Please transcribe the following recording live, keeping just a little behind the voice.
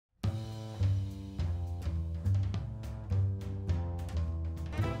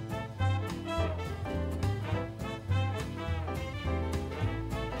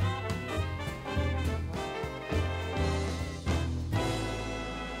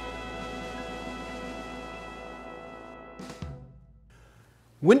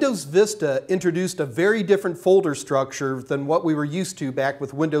Windows Vista introduced a very different folder structure than what we were used to back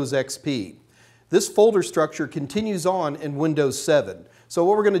with Windows XP. This folder structure continues on in Windows 7. So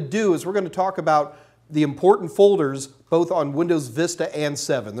what we're going to do is we're going to talk about the important folders both on Windows Vista and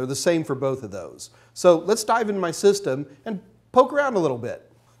 7. They're the same for both of those. So let's dive into my system and poke around a little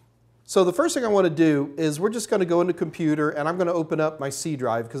bit. So the first thing I want to do is we're just going to go into Computer and I'm going to open up my C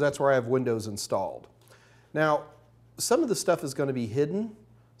drive because that's where I have Windows installed. Now, some of the stuff is going to be hidden.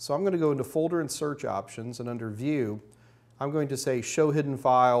 So I'm going to go into Folder and Search Options, and under View, I'm going to say Show Hidden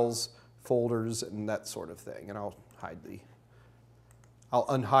Files, Folders, and that sort of thing. And I'll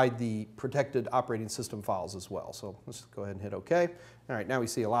unhide the protected operating system files as well. So let's go ahead and hit OK. All right, now we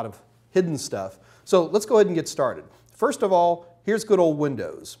see a lot of hidden stuff. So let's go ahead and get started. First of all, here's good old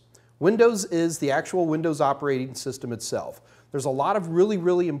Windows. Windows is the actual Windows operating system itself. There's a lot of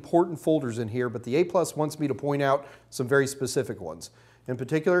really important folders in here, but the A+ wants me to point out some very specific ones. In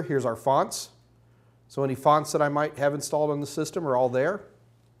particular, here's our fonts. So any fonts that I might have installed on the system are all there.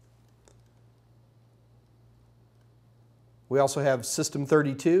 We also have System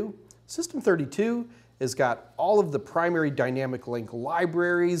 32. System 32 has got all of the primary dynamic link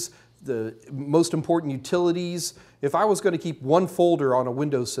libraries, the most important utilities. If I was going to keep one folder on a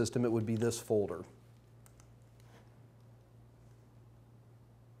Windows system, it would be this folder.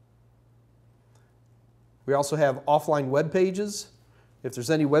 We also have offline web pages. If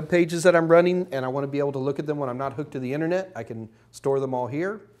there's any web pages that I'm running and I want to be able to look at them when I'm not hooked to the internet, I can store them all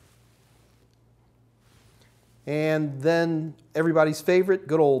here. And then everybody's favorite,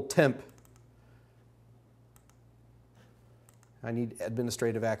 good old temp. I need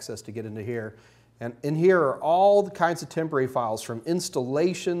administrative access to get into here. And in here are all the kinds of temporary files from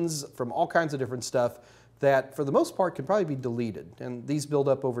installations, from all kinds of different stuff that for the most part can probably be deleted. And these build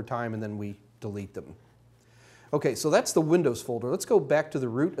up over time and then we delete them. Okay, so that's the Windows folder. Let's go back to the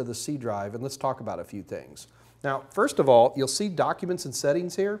root of the C drive and let's talk about a few things. Now, first of all, you'll see Documents and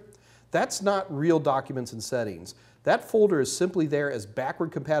Settings here. That's not real Documents and Settings. That folder is simply there as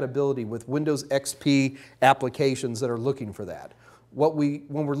backward compatibility with Windows XP applications that are looking for that. When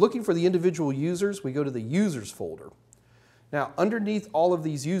we're looking for the individual users, we go to the Users folder. Now, underneath all of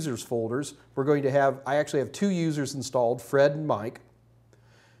these Users folders, we're going to have, I actually have two users installed, Fred and Mike.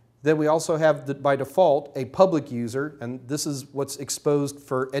 Then we also have, by default, a public user, and this is what's exposed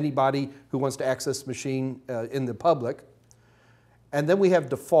for anybody who wants to access the machine in the public. And then we have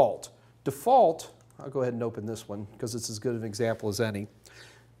default. Default, I'll go ahead and open this one because it's as good an example as any.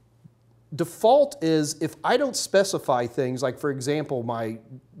 Default is if I don't specify things like, for example, my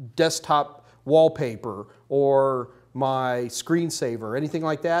desktop wallpaper or my screensaver or anything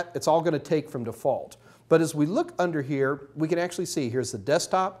like that, it's all going to take from default. But as we look under here, we can actually see here's the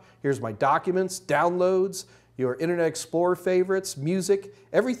desktop, here's my documents, downloads, your Internet Explorer favorites, music,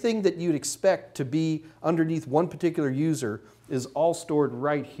 everything that you'd expect to be underneath one particular user is all stored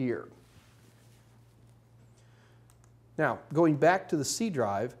right here. Now, going back to the C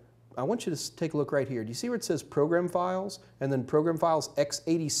drive, I want you to take a look right here. Do you see where it says Program Files and then Program Files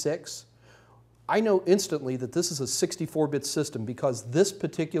x86? I know instantly that this is a 64-bit system because this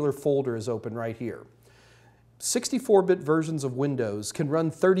particular folder is open right here. 64-bit versions of Windows can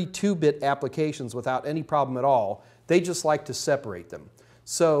run 32-bit applications without any problem at all. They just like to separate them.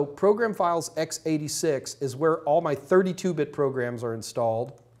 So Program Files x86 is where all my 32-bit programs are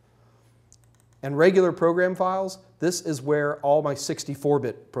installed. And regular program files, this is where all my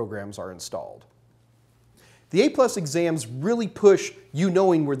 64-bit programs are installed. The A+ exams really push you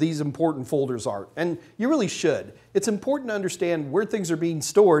knowing where these important folders are, and you really should. It's important to understand where things are being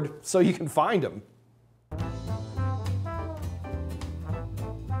stored so you can find them.